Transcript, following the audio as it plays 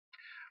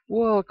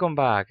Welcome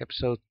back,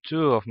 episode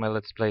 2 of my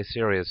Let's Play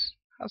series.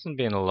 Hasn't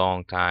been a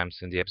long time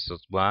since the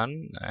episode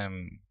 1,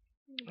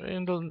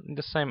 in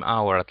the same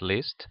hour at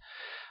least.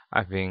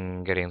 I've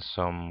been getting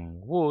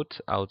some wood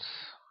out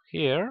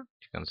here.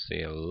 You can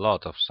see a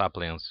lot of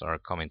saplings are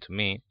coming to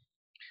me,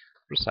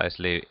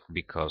 precisely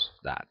because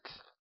of that.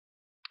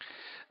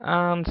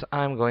 And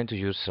I'm going to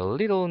use a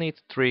little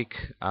neat trick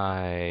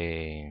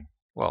I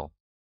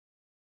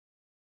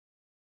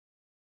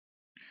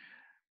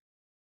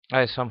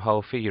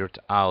somehow figured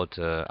out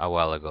a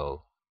while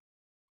ago.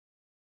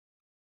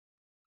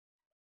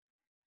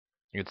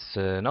 It's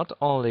not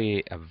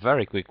only a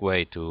very quick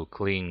way to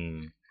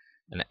clean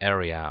an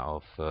area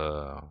of,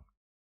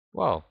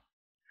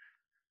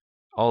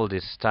 all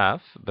this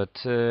stuff,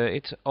 but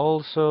it's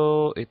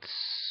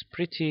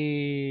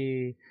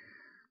pretty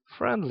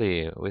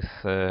friendly with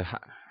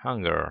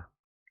hunger.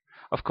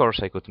 Of course,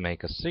 I could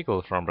make a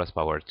sequel from Breath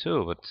Power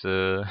too, but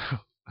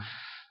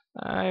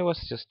I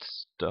was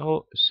just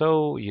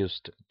so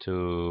used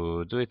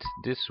to do it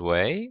this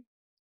way,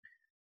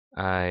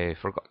 I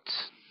forgot.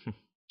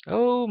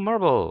 Oh,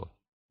 marble!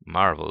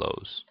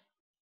 Marvelous,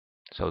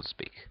 so to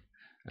speak.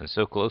 And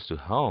so close to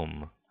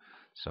home.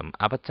 Some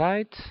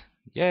appetite?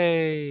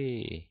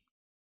 Yay!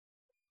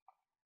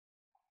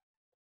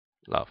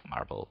 Love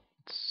marble.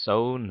 It's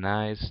so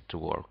nice to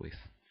work with.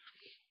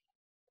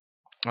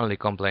 Only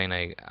complaint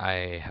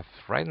I have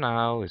right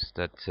now is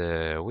that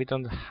we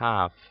don't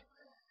have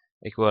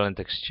equivalent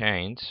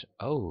exchange.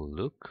 Oh,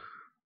 look,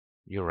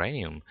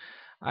 uranium.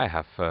 I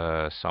have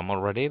some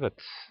already, but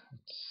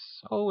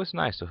it's always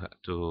nice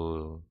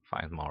to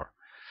find more.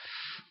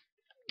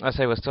 As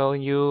I was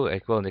telling you,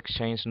 equivalent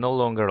exchange no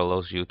longer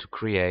allows you to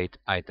create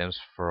items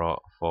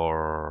well,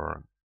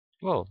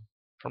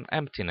 from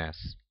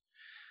emptiness.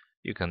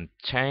 You can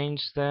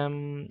change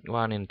them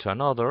one into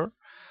another,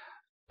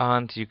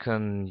 and you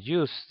can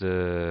use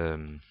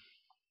the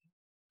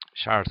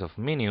shards of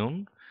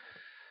minion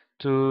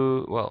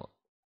to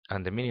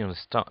and the minion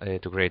stone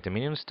to create the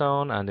minion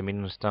stone, and the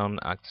minion stone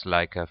acts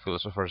like a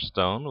philosopher's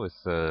stone with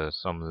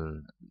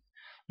some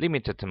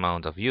limited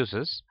amount of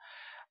uses.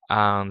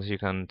 And you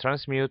can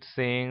transmute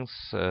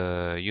things,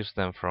 use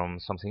them from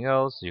something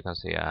else. You can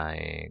see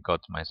I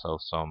got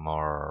myself some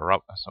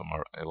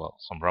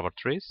rubber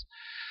trees,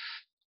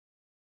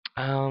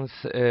 and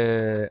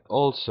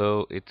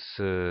also it's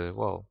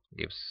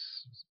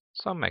gives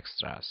some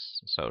extras,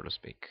 so to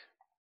speak.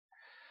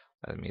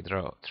 Let me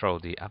throw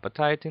the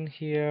appetite in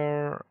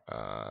here,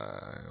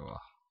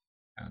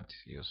 and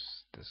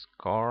use this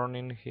corn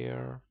in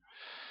here.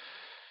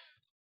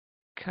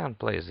 Can't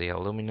place the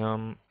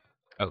aluminum.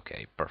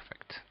 Okay,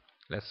 perfect.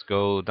 Let's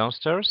go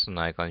downstairs and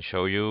I can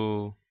show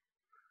you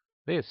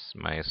this,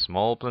 my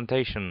small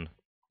plantation.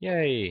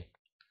 Yay!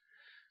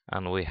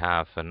 And we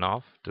have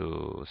enough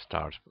to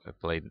start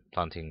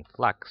planting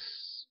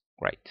flax.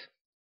 Great.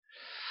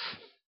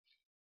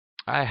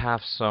 I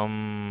have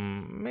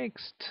some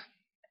mixed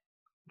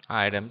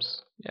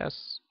items.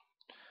 Yes.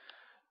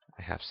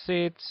 I have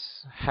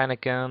seeds,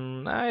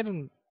 Heineken.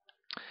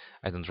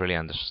 I don't really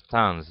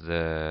understand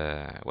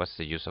what's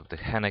the use of the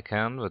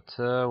Heineken, but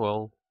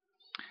well.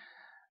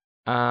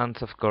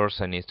 And of course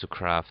I need to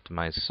craft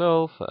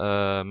myself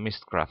a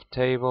mystcraft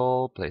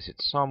table, place it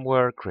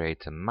somewhere,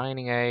 create a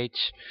mining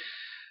age,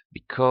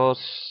 because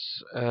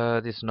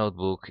this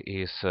notebook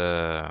is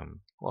good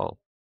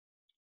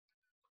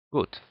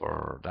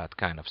for that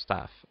kind of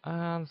stuff.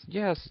 And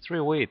yes, 3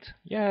 wheat,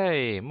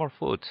 yay, more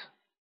food,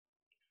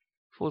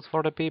 food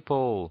for the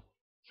people,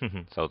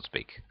 so to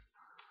speak.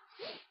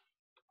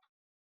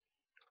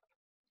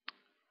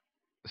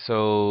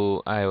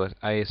 So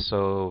I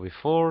saw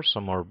before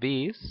some more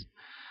bees.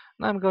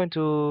 I'm going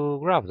to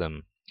grab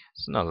them.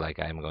 It's not like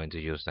I'm going to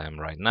use them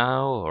right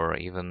now, or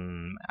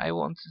even I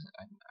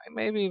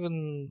maybe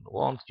even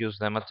won't use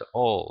them at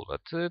all,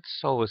 but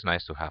it's always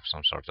nice to have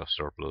some sort of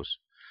surplus.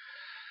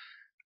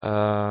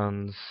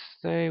 And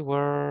they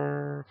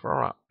were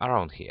from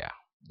around here.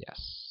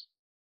 Yes.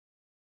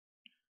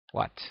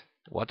 What?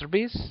 Water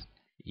bees?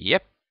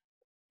 Yep,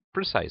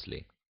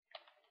 precisely.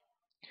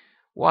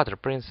 Water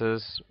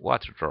princess,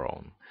 water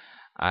drone.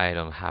 I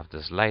don't have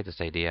the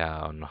slightest idea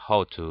on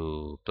how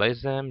to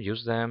place them,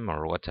 use them,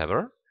 or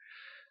whatever.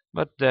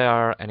 But they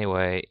are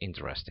anyway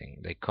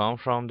interesting. They come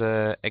from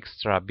the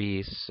Extra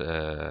Bees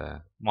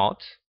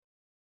mod,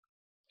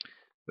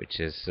 which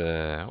is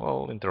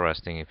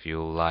interesting if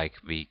you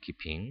like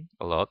beekeeping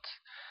a lot.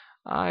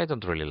 I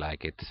don't really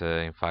like it.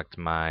 In fact,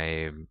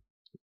 my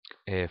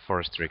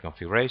forestry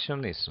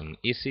configuration is on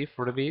easy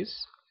for the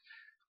bees.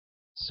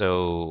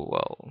 So,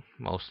 well,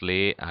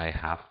 mostly I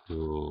have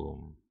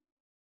to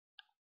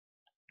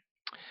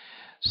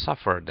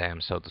suffer them,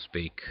 so to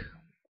speak,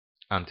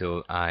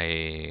 until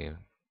I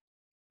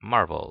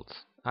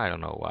marveled. I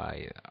don't know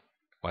why.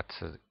 What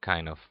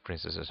kind of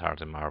princesses are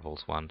the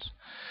marbles ones?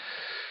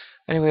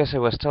 Anyway, as I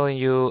was telling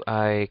you,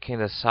 I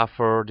kinda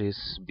suffer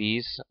these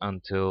bees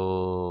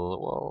until,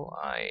 well,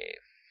 I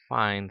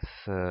find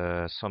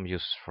some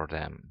use for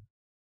them.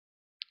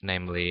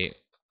 Namely,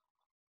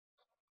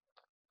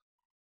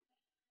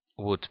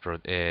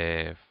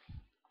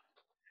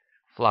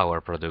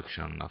 flower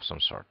production of some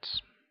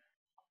sorts.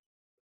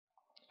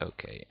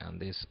 Okay, and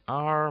these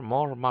are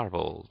more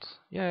marbles.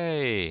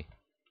 Yay!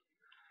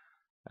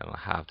 I don't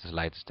have the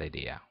slightest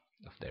idea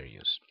of their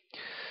use.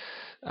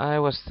 I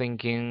was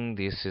thinking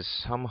this is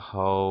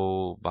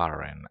somehow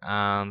barren,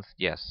 and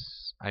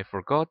yes, I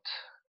forgot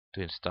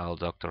to install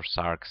Dr.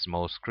 Sark's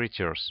most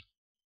creatures.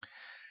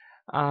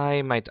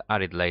 I might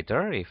add it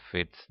later if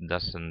it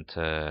doesn't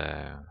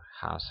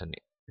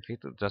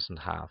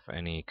have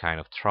any kind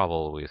of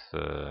trouble with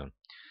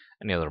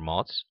any other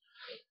mods.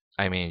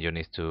 I mean, you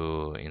need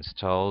to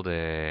install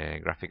the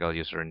graphical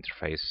user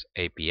interface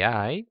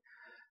API,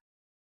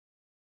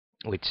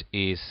 which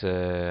is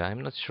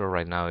I'm not sure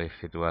right now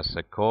if it was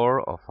a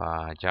core of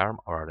a jar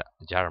or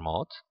a jar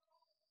mod,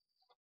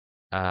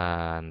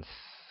 and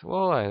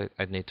well,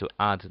 I'd need to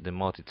add the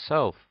mod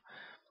itself.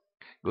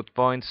 Good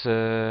points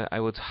I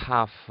would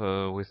have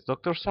with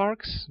Dr.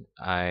 Sarks.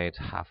 I'd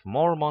have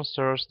more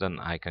monsters than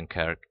I can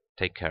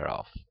take care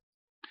of.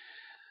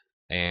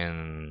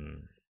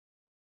 In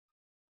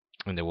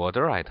the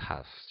water, I'd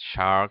have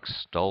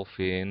sharks,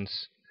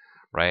 dolphins,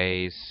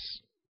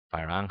 rays,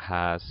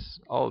 piranhas,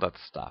 all that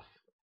stuff.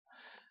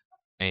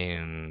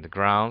 In the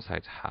ground,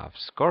 I'd have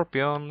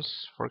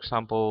scorpions, for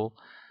example,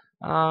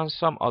 and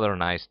some other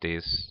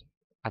niceties.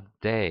 A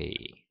day.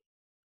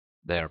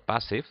 They're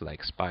passive,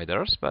 like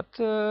spiders, but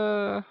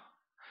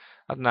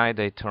at night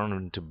they turn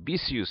into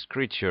vicious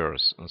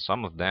creatures, and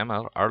some of them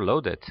are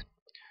loaded.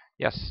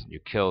 Yes, you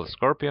kill a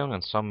scorpion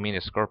and some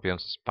mini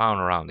scorpions spawn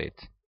around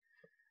it.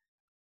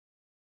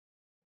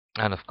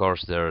 And of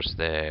course there's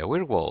the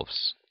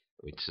werewolves,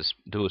 which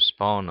do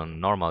spawn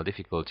on normal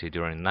difficulty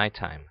during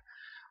nighttime,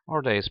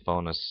 or they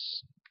spawn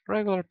as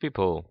regular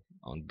people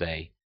on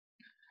day.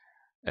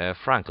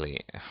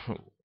 Frankly,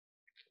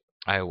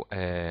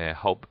 I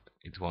hope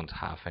it won't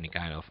have any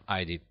kind of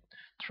ID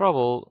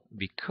trouble,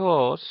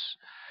 because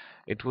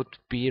it would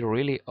be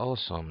really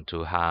awesome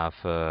to have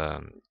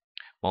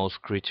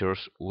most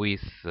creatures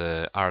with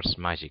Ars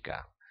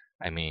Magica.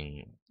 I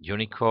mean,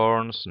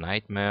 unicorns,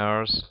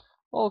 nightmares,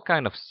 all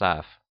kind of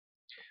stuff,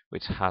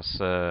 which is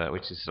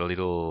a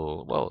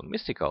little, well,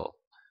 mystical.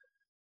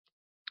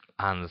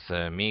 And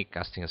me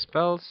casting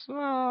spells,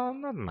 well,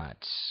 not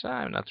much.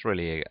 I'm not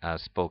really a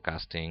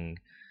spellcasting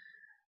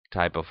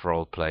type of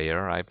role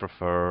player. I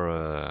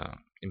prefer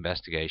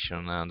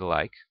investigation and the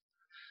like.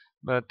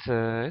 But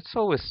it's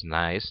always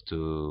nice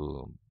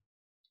to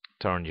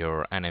turn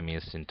your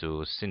enemies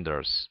into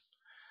cinders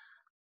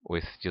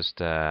with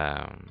just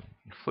a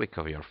flick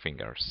of your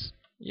fingers.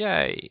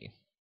 Yay!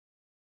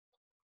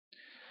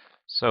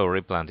 So,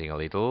 replanting a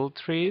little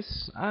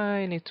trees,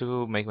 I need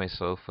to make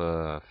myself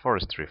a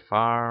forestry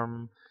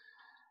farm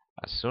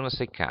as soon as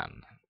I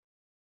can.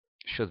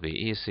 Should be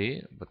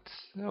easy, but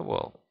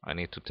well, I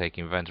need to take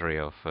inventory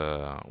of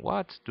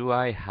what do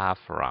I have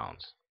around.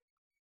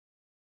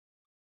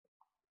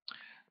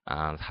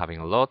 And having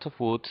a lot of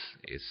wood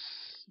is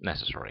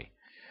necessary.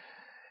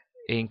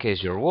 In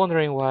case you're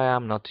wondering why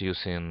I'm not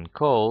using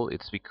coal,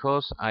 it's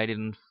because I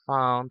didn't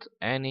found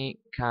any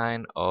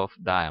kind of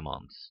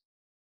diamonds.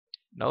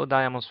 No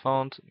diamonds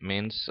found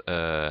means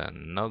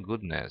no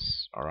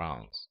goodness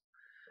around.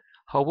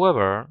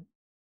 However,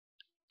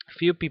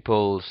 few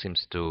people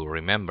seems to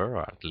remember,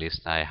 or at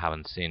least I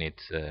haven't seen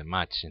it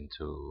much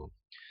into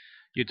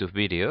YouTube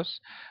videos,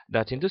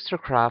 that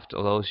mystcraft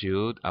allows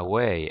you a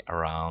way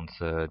around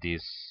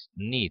these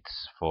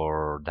needs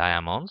for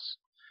diamonds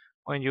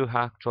when you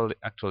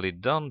actually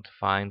don't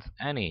find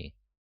any.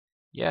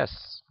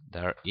 Yes,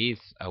 there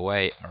is a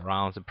way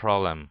around the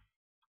problem.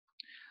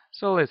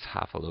 So let's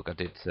have a look at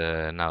it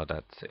now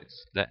that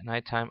it's the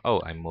nighttime.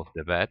 Oh, I moved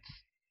the bed.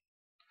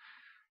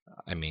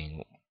 I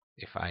mean,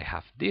 if I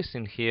have this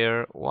in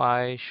here,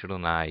 why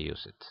shouldn't I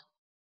use it?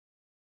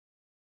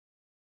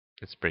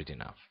 It's pretty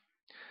enough.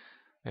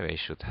 Maybe I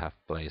should have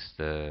placed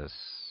this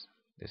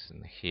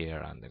in here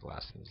and the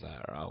glass in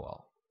there. Oh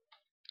well,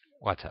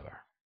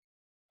 whatever.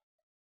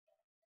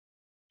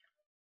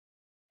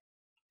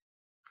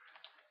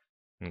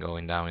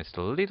 Going down is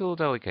a little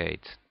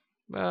delicate,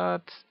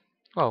 but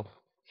well,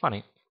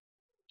 funny.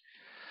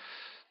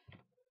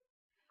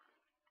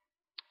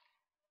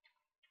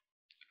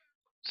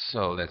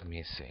 So let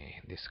me see.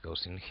 This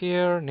goes in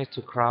here. Need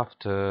to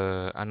craft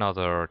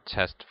another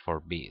chest for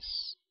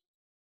bees.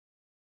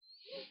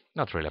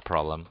 Not really a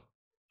problem.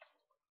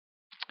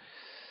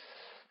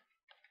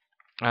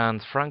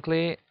 And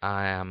frankly,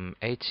 I am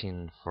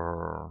itching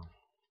for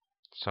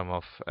some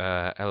of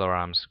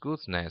Eloram's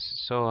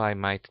goodness, so I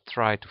might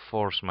try to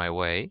force my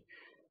way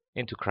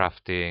into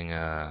crafting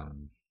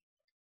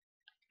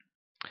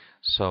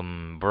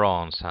some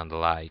bronze and the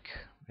like.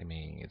 I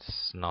mean,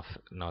 it's not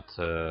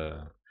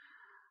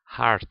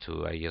hard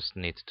to. I just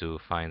need to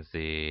find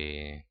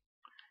the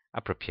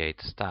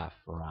appropriate stuff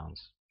around.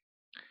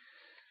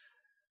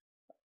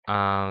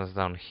 And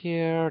down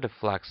here, the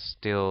flag's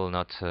still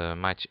not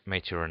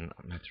mature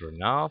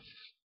enough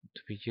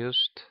to be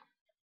used.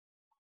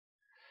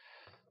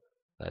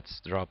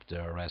 Let's drop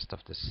the rest of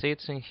the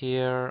seeds in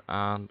here,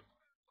 and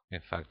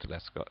In fact,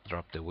 let's go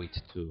drop the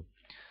wheat too.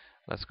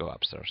 Let's go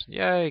upstairs.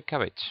 Yay,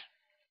 cabbage!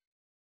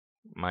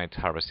 Might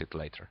harvest it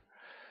later.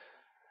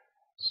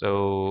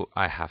 So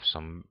I have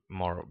some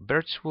more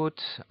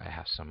birchwood. I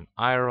have some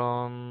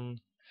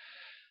iron.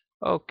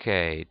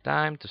 Okay,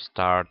 time to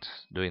start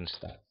doing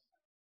stuff.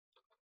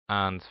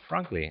 And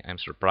frankly, I'm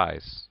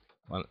surprised.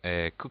 Well,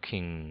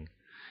 cooking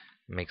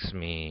makes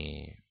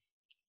me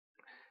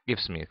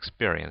gives me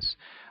experience.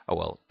 Oh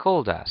well,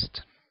 coal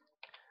dust.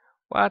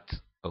 What?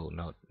 Oh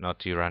no,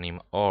 not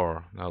uranium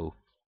ore. No.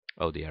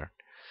 Oh dear.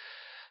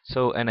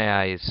 So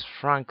NAI is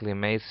frankly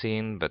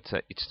amazing, but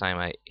each time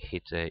I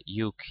hit a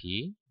U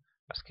key,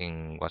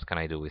 asking what can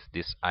I do with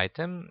this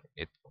item,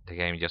 the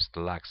game just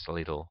lags a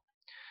little.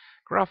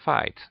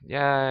 Graphite!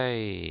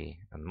 Yay!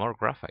 And more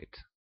graphite.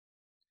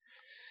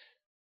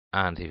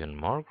 And even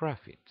more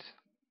graphite.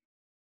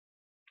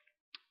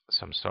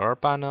 Some solar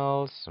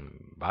panels,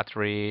 some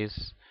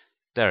batteries.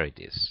 There it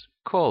is.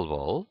 Coal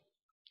ball.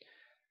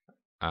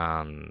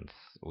 And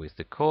with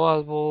the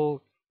coal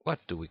ball,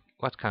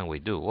 what can we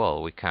do?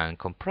 Well, we can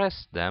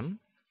compress them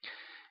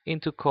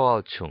into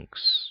coal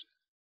chunks.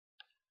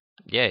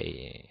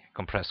 Yay!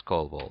 Compressed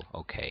coal ball.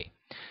 Okay.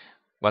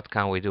 What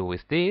can we do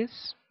with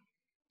this?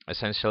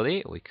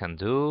 Essentially, we can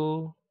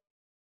do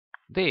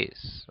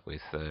this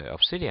with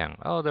obsidian.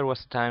 Oh, there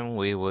was a time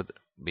we would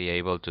be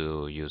able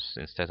to use,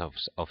 instead of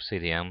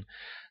obsidian,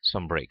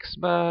 some bricks,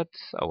 but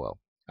oh well.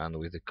 And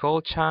with the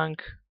coal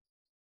chunk,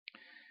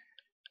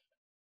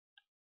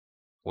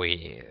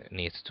 we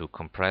need to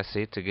compress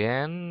it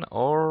again,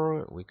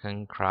 or we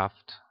can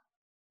craft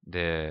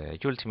the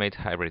ultimate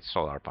hybrid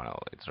solar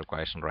panel. It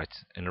requires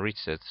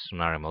enriched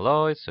samarium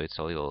alloy, so it's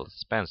a little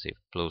expensive,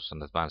 plus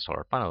an advanced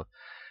solar panel.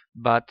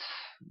 But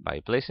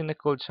by placing the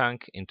coal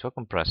chunk into a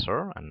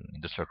compressor, an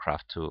industrial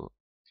craft 2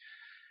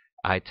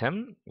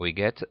 item, we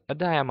get a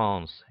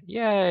diamond.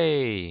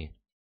 Yay!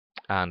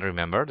 And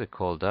remember, the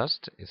coal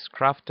dust is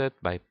crafted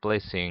by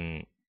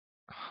placing...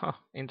 Huh,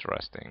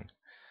 interesting.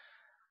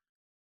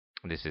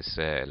 This is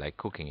like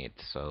cooking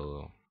it,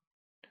 so...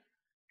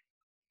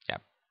 yeah.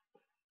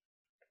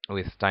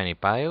 With tiny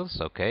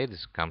piles, okay,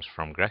 this comes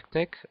from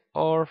GregTech,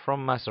 or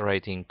from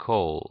macerating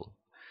coal.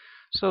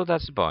 So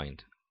that's the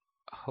point.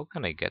 How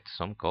can I get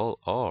some coal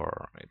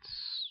ore?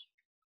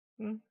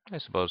 I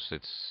suppose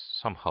it's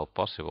somehow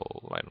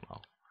possible, I don't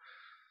know.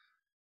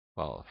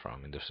 Well,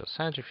 from industrial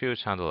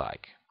centrifuge and the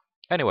like.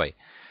 Anyway,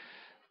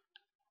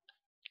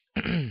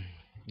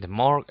 the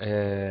more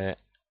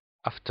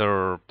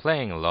after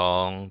playing a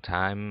long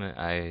time,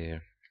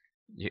 I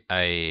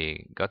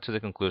got to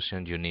the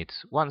conclusion you need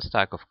 1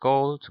 stack of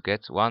coal to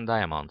get 1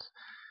 diamond,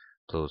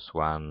 plus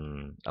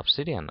 1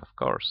 obsidian, of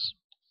course.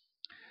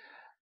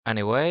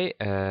 Anyway,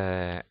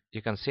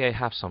 you can see I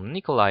have some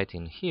nickelite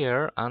in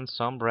here and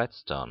some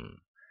redstone.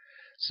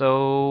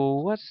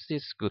 So what's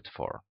this good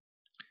for?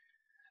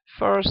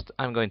 First,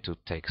 I'm going to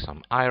take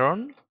some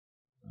iron,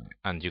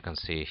 and you can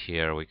see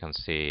here, we can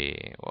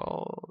see,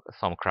 well,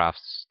 some craft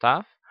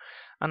stuff,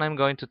 and I'm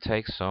going to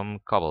take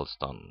some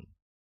cobblestone.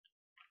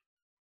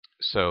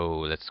 So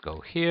let's go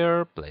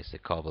here, place the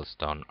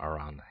cobblestone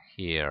around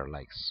here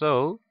like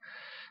so,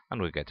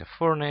 and we get a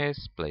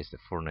furnace, place the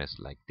furnace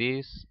like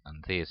this,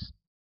 and this,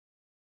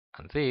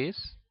 and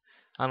this,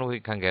 and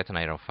we can get an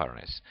iron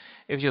furnace.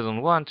 If you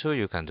don't want to,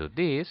 you can do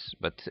this,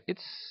 but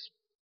it's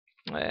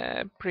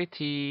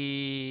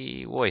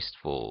pretty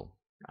wasteful,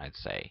 I'd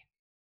say.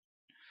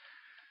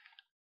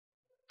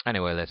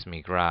 Anyway, let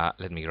me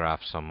grab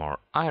some more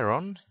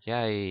iron.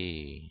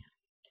 Yay!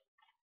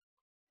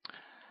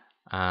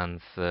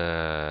 And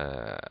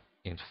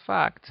in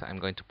fact, I'm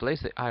going to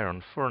place the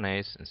iron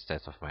furnace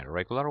instead of my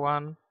regular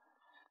one,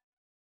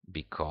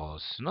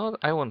 because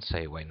I won't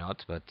say why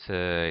not, but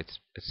it's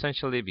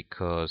essentially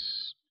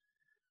because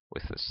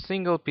with a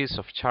single piece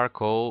of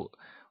charcoal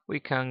we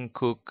can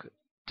cook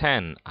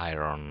 10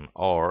 iron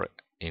ore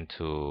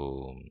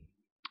into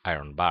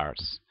iron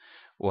bars,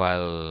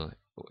 while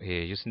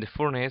using the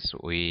furnace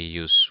we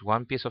use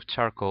 1 piece of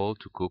charcoal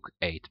to cook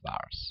 8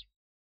 bars.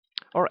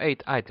 Or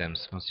 8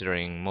 items,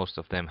 considering most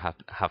of them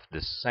have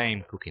the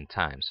same cooking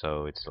time,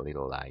 so it's a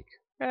little like,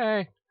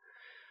 hey,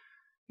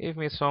 give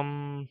me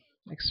some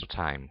extra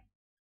time.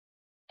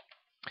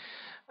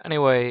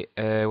 Anyway,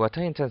 what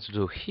I intend to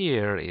do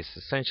here is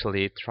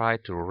essentially try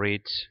to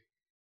reach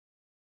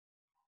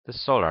the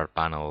solar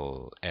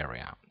panel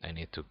area. I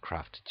need to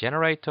craft a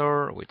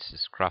generator, which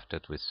is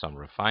crafted with some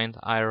refined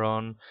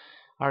iron,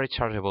 a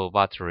rechargeable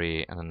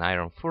battery, and an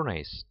iron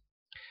furnace.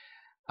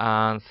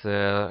 And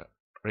the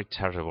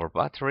rechargeable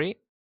battery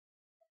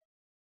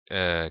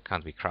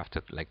can't be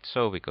crafted like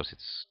so because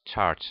it's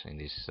charged in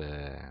this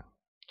as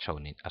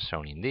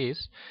shown in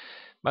this,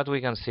 but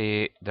we can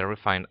see the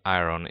refined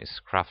iron is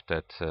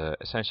crafted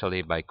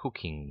essentially by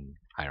cooking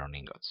iron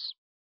ingots.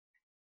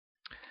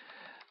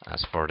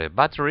 As for the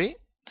battery,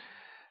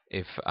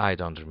 if I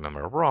don't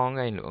remember wrong,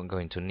 I'm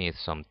going to need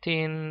some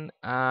tin,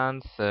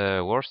 and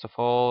worst of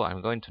all,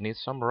 I'm going to need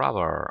some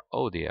rubber.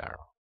 Oh dear.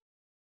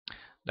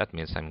 That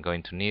means I'm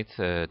going to need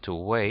to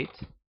wait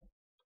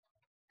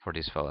for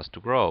these fellas to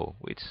grow,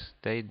 which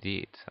they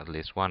did, at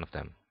least one of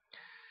them.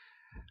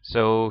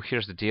 So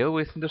here's the deal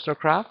with industrial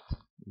craft.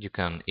 You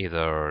can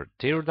either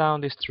tear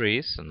down these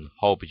trees and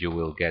hope you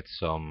will get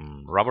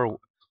some rubber,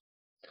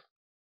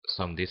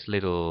 some this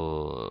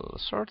little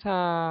sort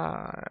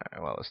of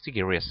well,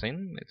 sticky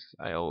resin.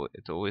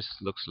 It always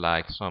looks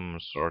like some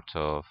sort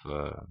of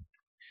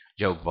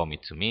joke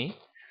vomit to me.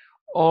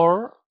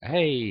 Or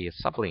hey,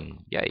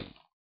 sapling, yay!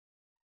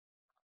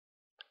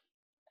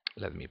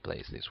 Let me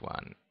place this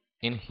one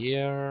in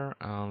here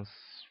and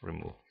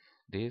remove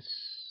this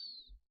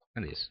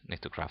and this.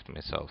 Need to craft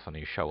myself a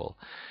new shovel.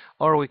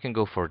 Or we can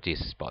go for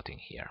this spot in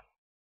here.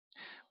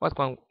 What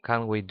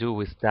can we do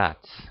with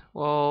that?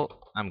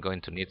 Well, I'm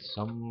going to need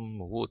some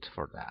wood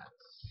for that.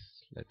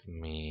 Let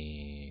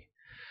me...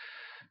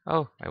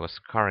 Oh, I was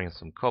carrying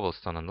some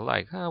cobblestone and the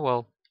like. Ah,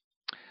 well,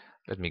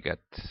 let me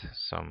get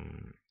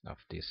some of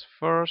this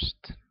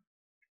first.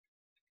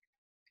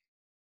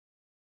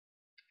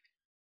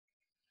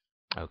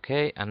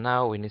 Okay, and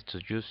now we need to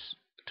use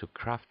to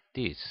craft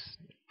this.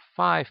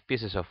 5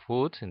 pieces of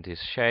wood in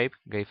this shape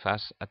gave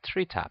us a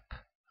tree tap.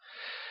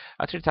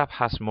 A tree tap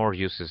has more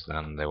uses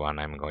than the one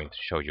I'm going to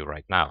show you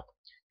right now.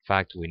 In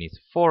fact, we need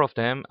 4 of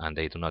them, and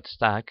they do not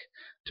stack,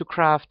 to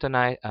craft an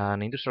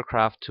industrial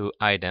craft 2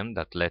 item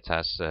that lets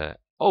us...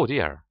 oh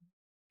dear!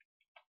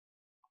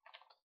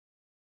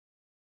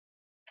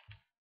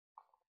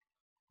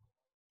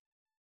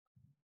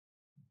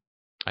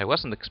 I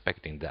wasn't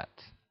expecting that.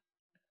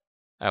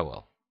 Oh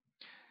well.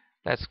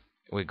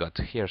 We got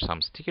here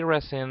some sticky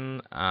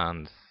resin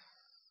and...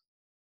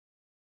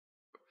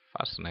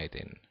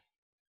 fascinating.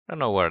 I don't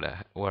know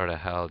where the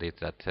hell did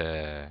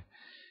that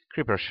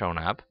creeper shown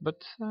up,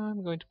 but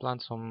I'm going to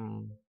plant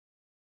some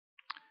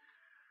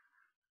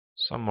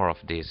more of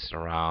this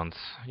around,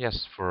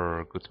 just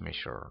for good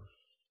measure.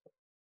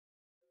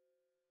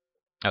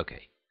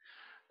 Okay,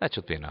 that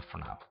should be enough for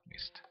now, at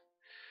least.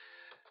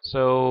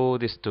 So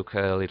this took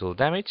a little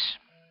damage.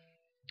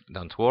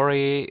 Don't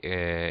worry,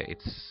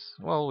 it's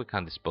well, we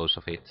can dispose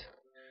of it.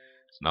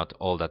 It's not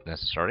all that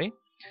necessary.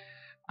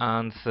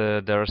 And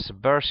there's a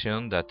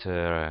version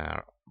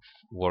that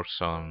works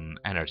on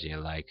energy,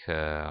 like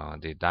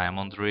the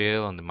diamond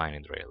drill and the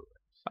mining drill.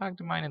 In fact,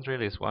 the mining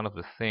drill is one of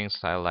the things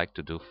I like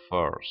to do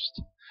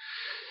first.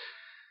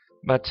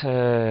 But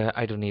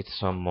I do need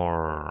some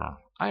more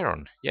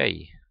iron.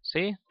 Yay!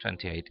 See,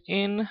 28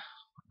 in.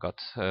 Got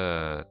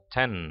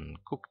 10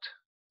 cooked.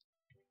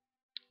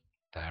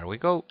 There we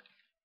go.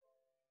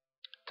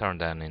 Turn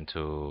them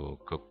into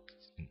cooked,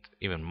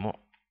 even more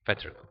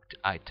better cooked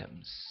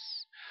items.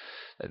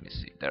 Let me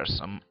see. There's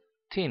some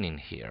tin in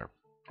here.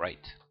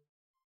 Right.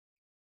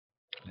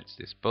 Let's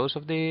dispose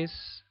of this.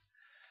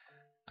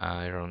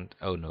 Iron.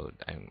 Oh no,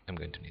 I'm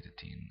going to need a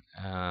tin.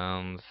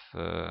 And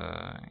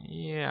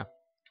yeah,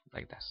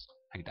 like this,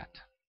 like that.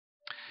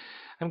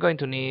 I'm going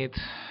to need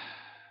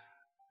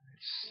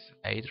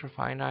 8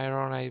 refined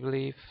iron, I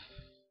believe.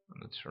 I'm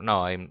not sure.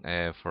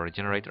 No, for a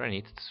generator I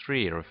need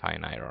 3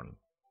 refined iron.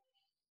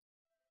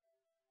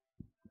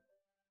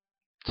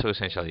 So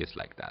essentially it's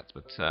like that,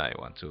 but I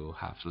want to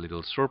have a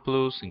little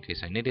surplus in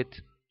case I need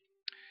it.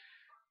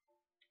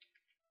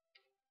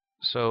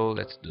 So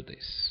let's do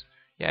this.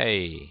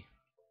 Yay!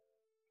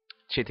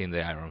 Cheating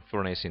the iron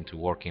furnace into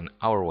working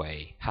our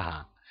way.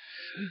 Haha.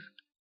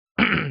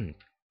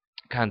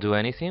 Can't do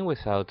anything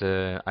without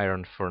the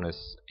iron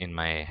furnace in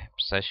my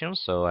possession,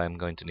 so I'm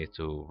going to need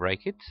to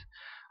break it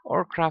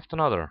or craft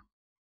another.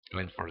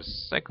 Going for the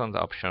second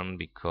option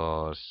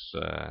because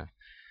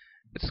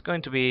it's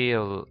going to be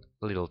a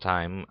little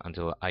time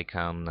until I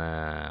can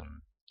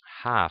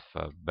have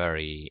a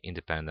very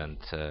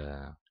independent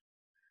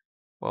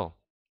well,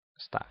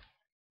 staff.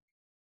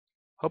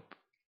 Hope.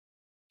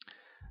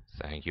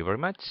 Thank you very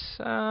much.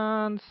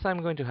 And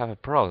I'm going to have a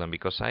problem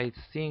because I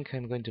think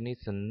I'm going to need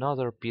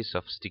another piece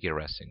of sticky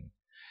resin.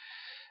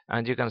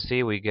 And you can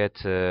see we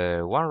get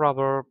 1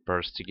 rubber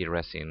per sticky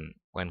resin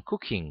when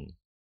cooking.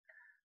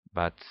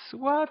 But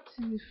what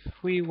if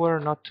we were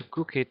not to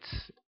cook it,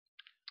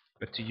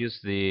 but to use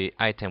the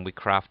item we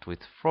craft with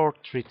 4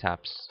 tree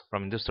taps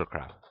from industrial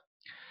craft?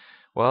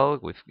 Well,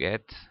 we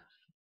get...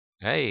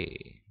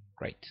 hey,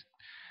 great.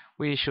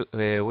 We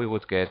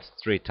would get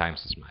 3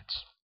 times as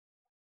much.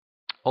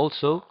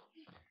 Also,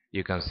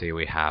 you can see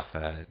we have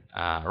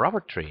a rubber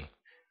tree.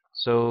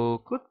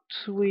 So could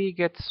we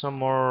get some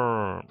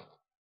more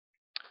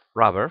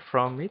rubber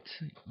from it?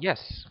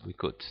 Yes, we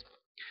could.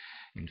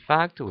 In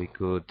fact, we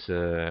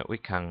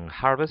can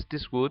harvest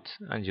this wood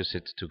and use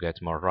it to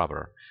get more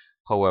rubber.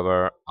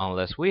 However,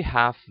 unless we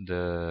have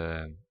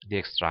the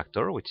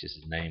extractor, which is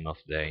the name of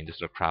the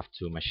industrial craft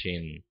 2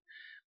 machine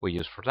we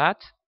use for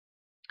that,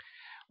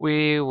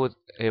 we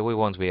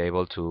won't be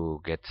able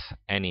to get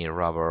any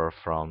rubber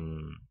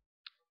from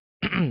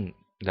the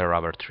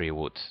rubber tree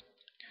wood.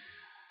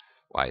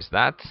 Why is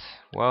that?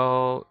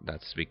 Well,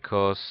 that's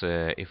because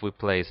if we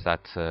place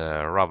that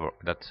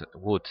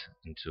wood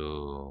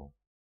into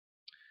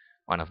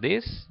one of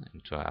these,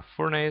 into a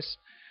furnace,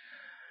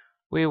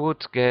 we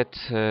would get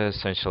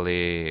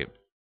essentially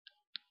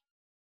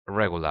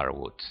regular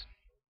wood.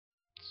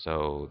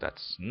 so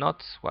that's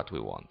not what we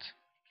want.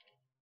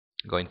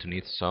 Going to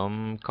need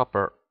some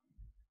copper.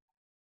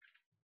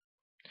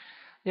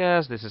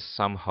 Yes, this is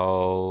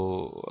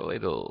somehow a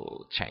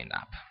little chained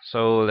up.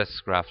 So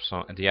let's grab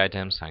some the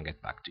items and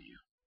get back to you.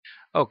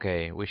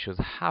 Okay, we should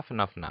have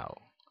enough now.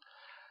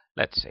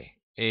 Let's see.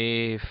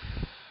 If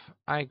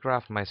I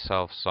grab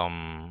myself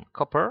some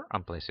copper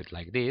and place it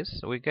like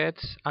this, we get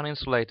an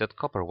insulated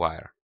copper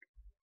wire.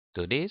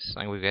 Do this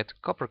and we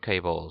get copper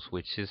cables,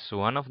 which is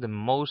one of the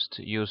most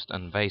used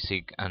and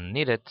basic and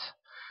needed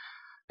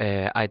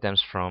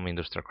items from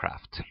industrial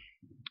craft.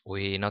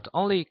 We not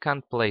only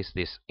can place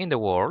this in the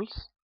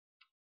walls,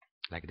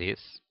 like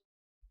this,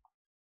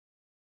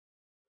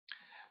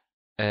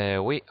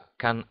 we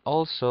can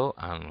also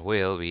and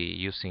will be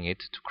using it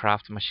to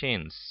craft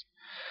machines.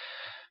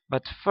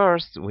 But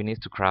first we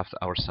need to craft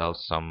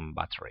ourselves some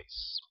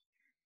batteries.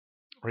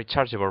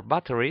 Rechargeable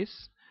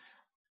batteries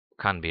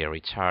can be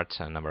recharged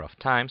a number of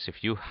times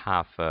if you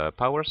have a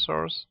power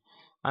source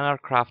and are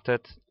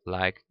crafted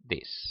like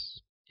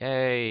this.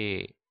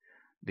 Yay!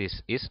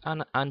 This is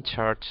an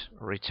uncharged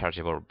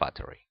rechargeable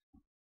battery.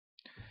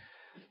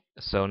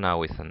 So now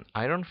with an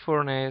iron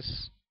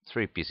furnace,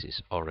 3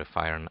 pieces of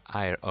refined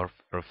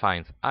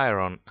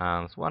iron,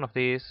 and one of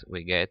these,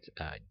 we get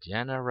a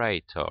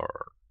generator.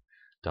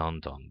 Dun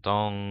dun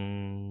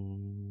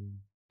dun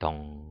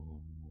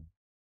dun.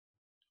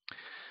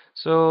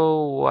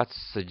 So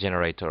what's a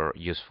generator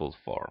useful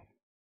for?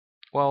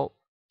 Well,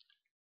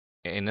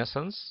 in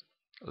essence,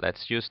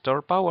 let's use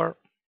store power.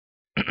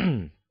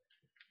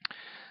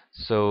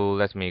 So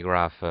let me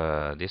grab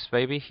this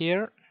baby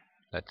here.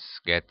 Let's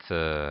get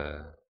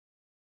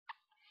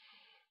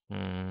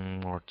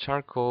more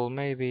charcoal,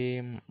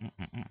 maybe.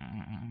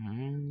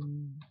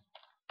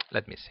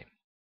 Let me see.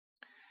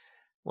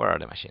 Where are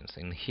the machines?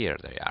 In here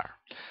they are.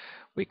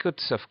 We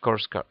could, of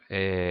course,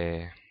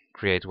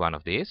 create one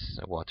of these,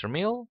 a water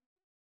mill,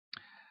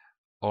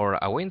 or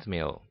a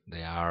windmill.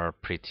 They are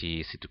pretty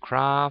easy to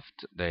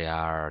craft, they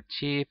are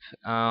cheap,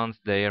 and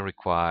they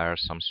require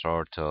some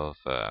sort of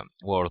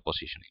world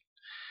positioning.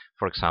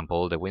 For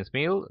example, the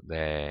windmill,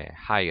 the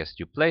highest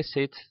you place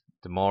it,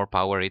 the more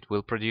power it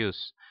will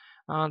produce.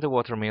 And the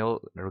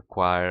watermill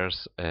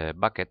requires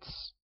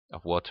buckets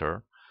of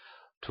water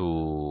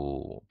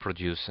to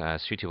produce a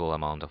suitable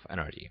amount of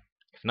energy.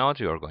 If not,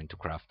 you are going to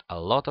craft a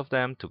lot of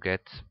them to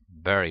get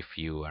very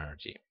few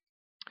energy.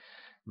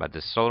 But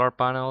the solar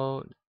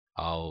panel,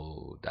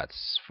 oh,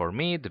 that's for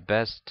me the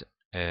best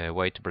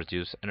way to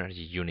produce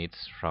energy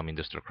units from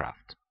industrial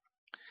craft.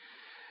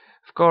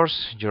 Of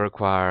course, you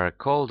require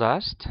coal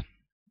dust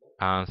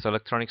and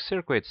electronic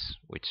circuits,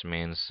 which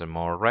means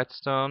more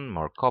redstone,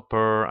 more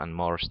copper, and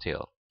more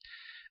steel.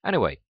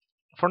 Anyway,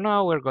 for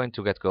now we're going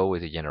to go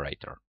with the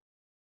generator.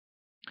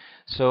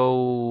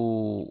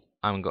 So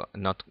I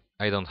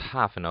don't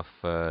have enough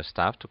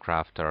stuff to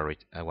craft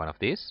one of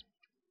these,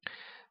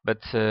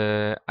 but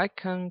I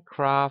can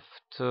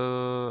craft.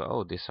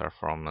 Oh, these are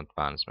from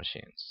advanced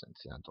machines,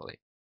 incidentally.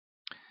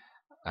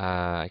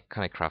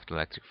 Can I craft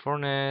electric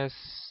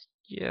furnace?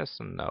 Yes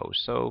and no.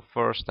 So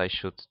first I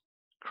should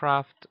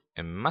craft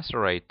a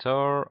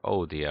macerator.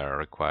 Oh dear,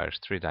 requires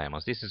 3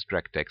 diamonds. This is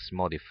DirectX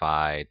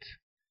modified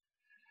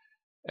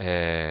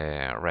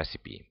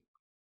recipe.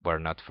 Were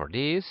not for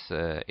this,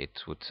 it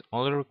would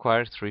only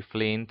require 3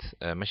 flint,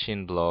 a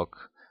machine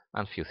block,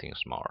 and few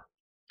things more.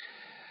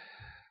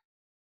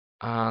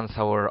 And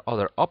our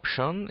other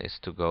option is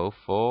to go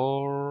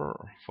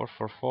for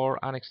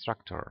an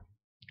extractor,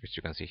 which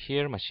you can see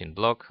here, machine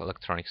block,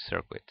 electronic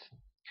circuit.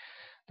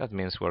 That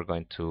means we're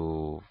going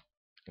to,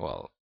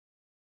 well,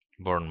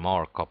 burn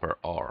more copper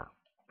ore.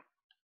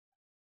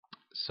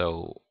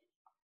 So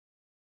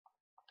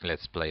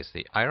let's place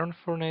the iron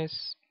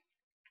furnace.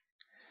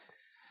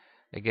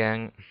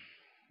 Again,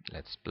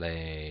 let's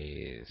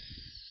place,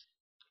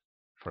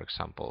 for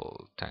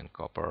example, 10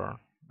 copper.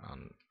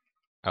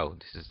 Oh,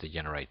 this is the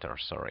generator,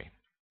 sorry.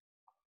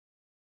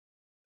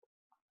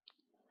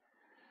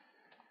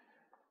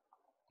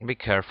 Be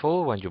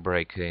careful when you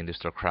break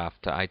industrial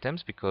craft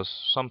items, because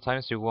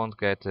sometimes you won't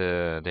get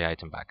the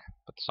item back,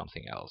 but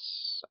something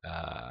else.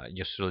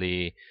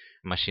 Usually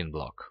machine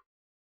block.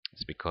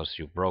 It's because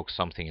you broke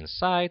something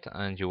inside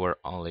and you were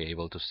only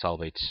able to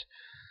salvage,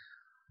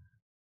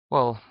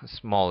 well, the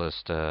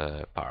smallest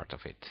part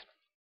of it.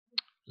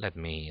 Let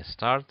me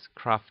start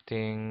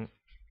crafting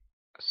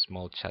a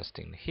small chest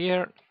in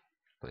here,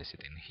 place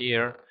it in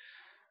here,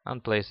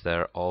 and place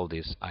there all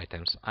these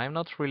items I'm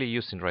not really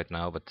using right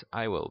now, but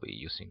I will be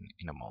using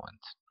in a moment.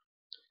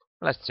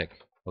 Let's check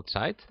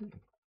outside.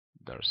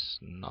 There's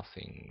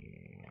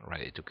nothing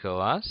ready to kill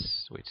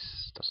us, which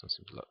doesn't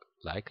seem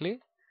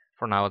likely,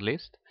 for now at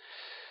least.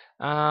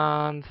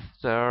 And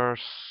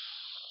there's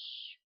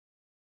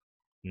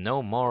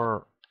no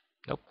more.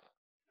 Nope.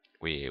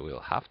 We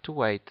will have to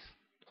wait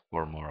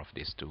for more of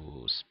this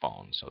to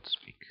spawn, so to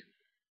speak.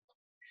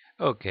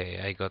 Okay,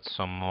 I got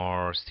some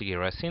more sticky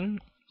resin.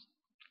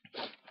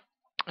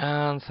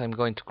 And I'm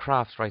going to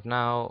craft right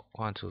now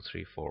 1, 2,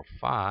 3, 4,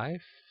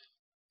 5.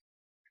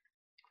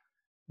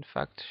 In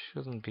fact,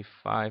 shouldn't be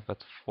 5,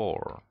 but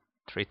 4.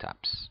 3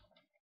 taps.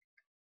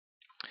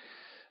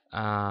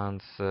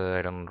 And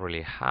I don't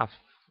really have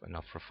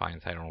enough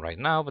refined iron right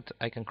now, but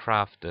I can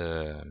craft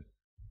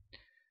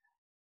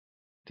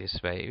this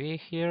baby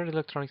here, the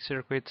electronic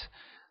circuit,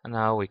 and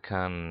now we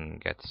can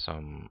get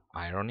some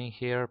iron in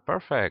here.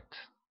 Perfect.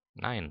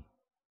 9.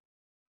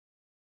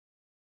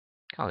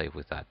 Can live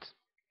with that.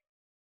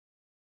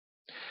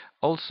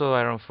 Also,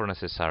 iron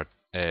furnaces are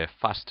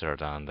faster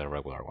than the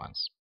regular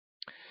ones.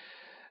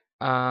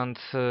 And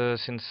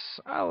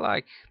since I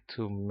like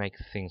to make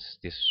things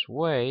this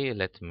way,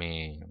 let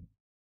me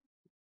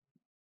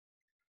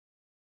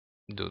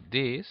do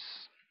this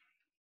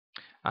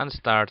and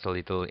start a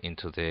little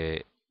into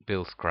the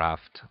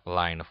buildcraft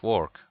line of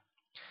work.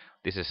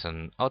 This is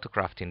an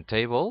auto-crafting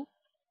table.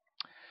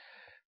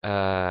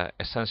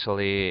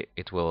 Essentially,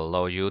 it will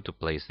allow you to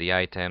place the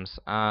items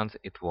and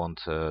it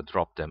won't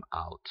drop them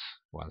out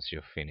once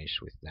you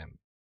finish with them.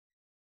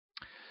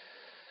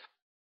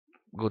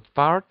 Good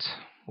part?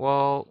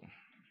 Well,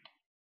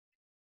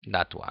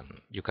 that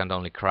one. You can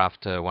only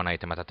craft one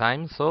item at a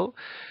time, so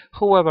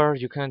however,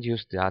 you can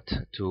use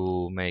that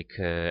to make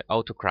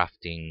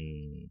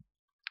auto-crafting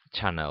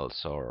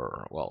channels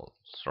or, well,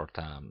 sort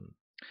of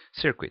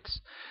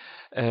circuits.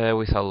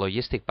 Without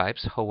logistic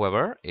pipes,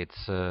 however,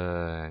 it's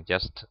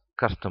just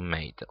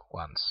custom-made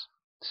ones.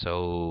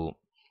 So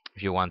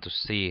if you want to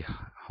see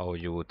how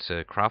you would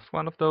craft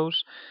one of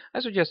those, I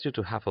suggest you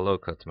to have a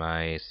look at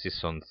my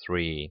Season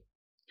 3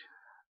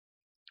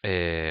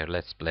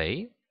 Let's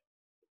Play,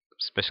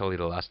 especially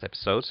the last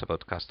episodes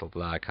about Castle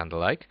Black and the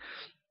like,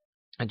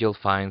 and you'll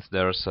find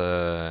there's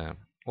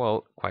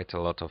well, quite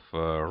a lot of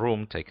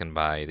room taken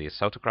by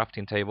these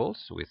auto-crafting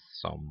tables with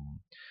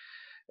some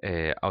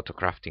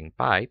auto-crafting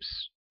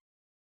pipes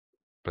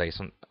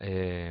placed on,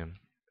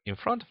 in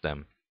front of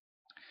them.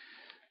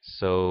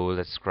 So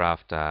let's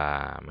craft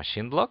a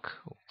machine block,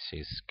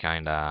 which is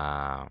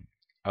kinda...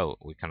 Oh,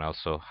 we can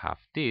also have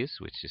this,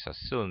 which is a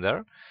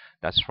cylinder.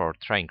 That's for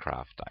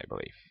traincraft, I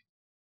believe.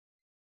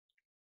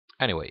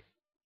 Anyway,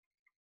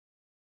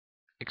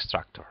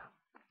 extractor.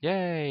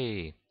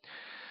 Yay!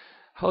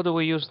 How do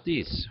we use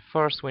this?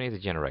 First, we need a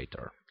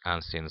generator.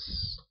 And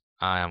since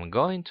I am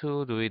going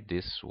to do it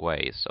this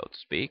way, so to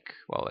speak,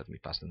 well, let me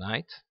pass the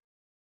night.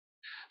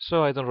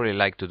 So I don't really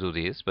like to do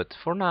this, but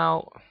for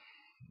now,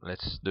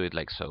 let's do it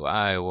like so.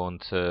 I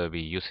won't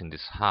be using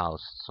this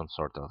house some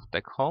sort of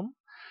tech home,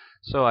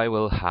 so I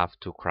will have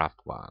to craft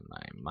one.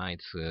 I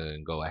might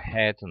go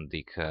ahead and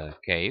dig a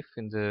cave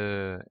in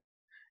the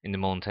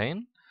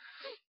mountain,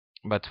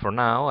 but for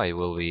now I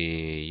will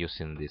be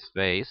using this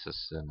base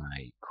as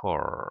my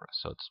core,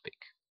 so to speak.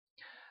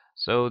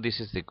 So this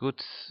is the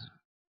good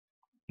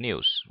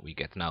news. We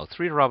get now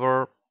 3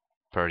 rubber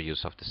per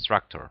use of the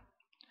extractor.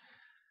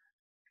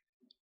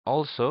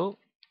 Also,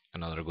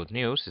 another good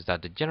news is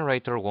that the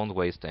generator won't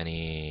waste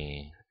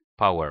any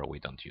power we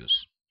don't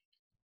use.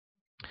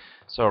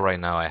 So right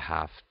now I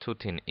have 2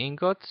 tin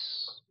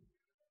ingots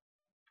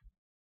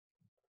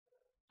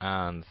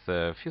and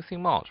a few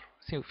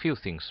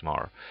things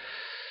more.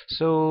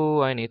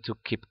 So I need to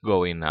keep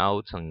going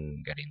out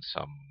and getting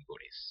some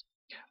goodies.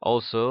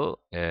 Also,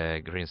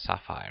 green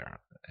sapphire.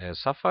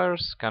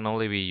 Sapphires can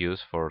only be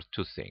used for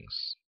 2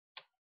 things,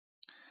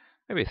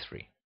 maybe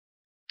 3.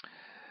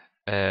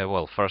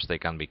 Well, first they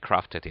can be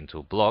crafted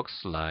into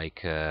blocks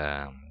like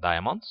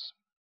diamonds,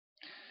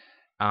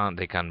 and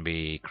they can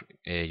be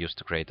used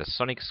to create a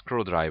sonic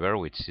screwdriver,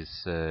 which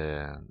is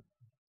the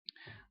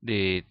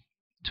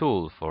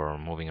tool for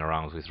moving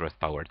around with Red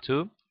Power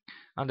 2,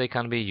 and they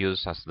can be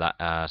used as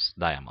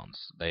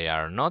diamonds. They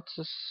are not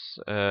as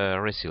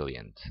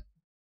resilient.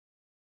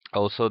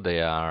 Also,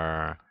 they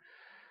are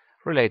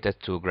related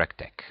to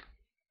GregTech,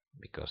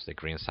 because the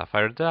green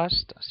sapphire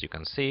dust, as you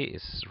can see,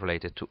 is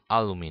related to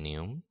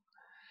aluminium,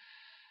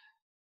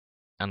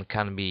 and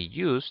can be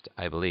used,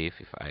 I believe,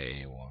 if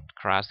I won't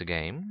crash the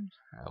game,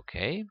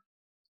 okay,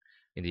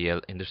 in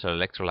the industrial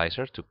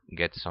electrolyzer to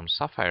get some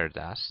sapphire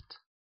dust,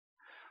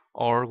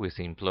 or with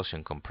the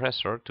implosion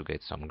compressor to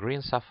get some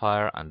green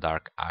sapphire and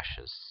dark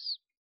ashes.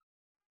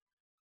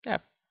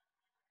 Yep,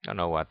 don't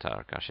know what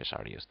dark ashes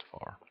are used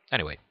for.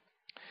 Anyway,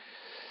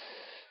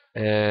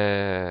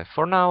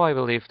 for now I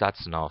believe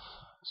that's enough.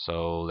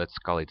 So let's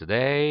call it a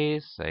day,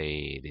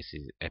 say this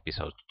is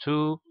episode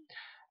 2,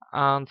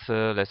 and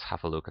let's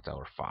have a look at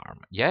our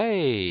farm.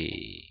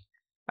 Yay!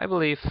 I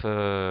believe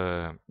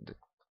the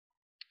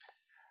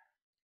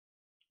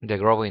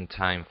growing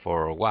time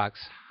for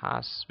wax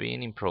has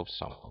been improved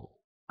somehow.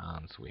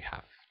 And we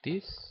have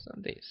this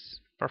and this.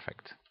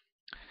 Perfect.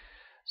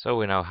 So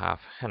we now have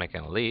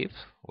Henneken leaf,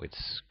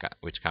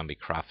 which can be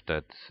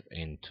crafted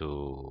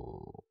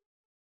into...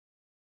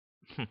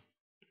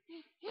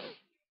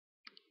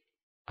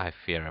 I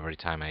fear every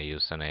time I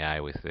use an AI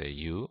with a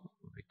U,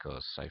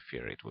 because I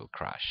fear it will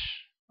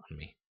crash on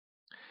me.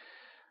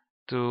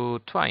 To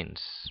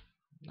twines.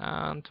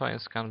 And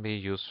twines can be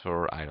used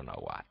for I don't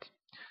know what.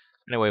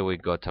 Anyway, we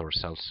got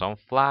ourselves some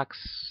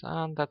flax,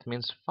 and that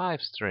means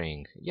 5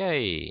 string.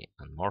 Yay!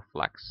 And more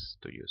flax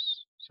to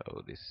use.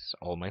 So this is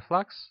all my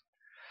flags.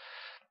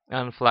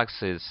 And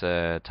flags is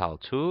tile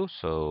 2,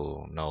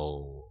 so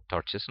no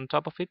torches on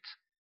top of it.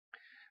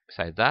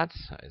 Besides that,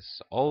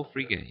 it's all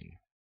free game.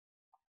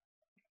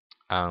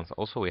 And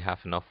also we have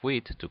enough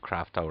wheat to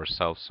craft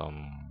ourselves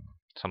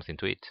something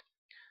to eat.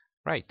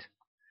 Right.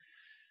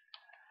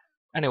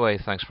 Anyway,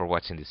 thanks for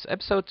watching this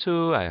episode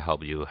 2. I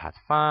hope you had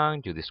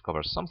fun, you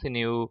discovered something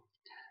new,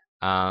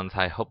 and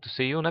I hope to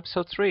see you in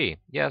episode 3.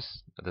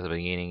 Yes, the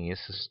beginning is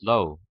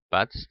slow,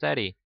 but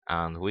steady,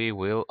 and we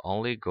will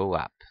only go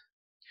up.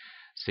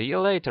 See you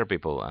later,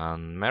 people,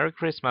 and Merry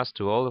Christmas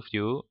to all of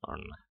you,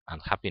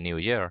 and Happy New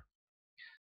Year.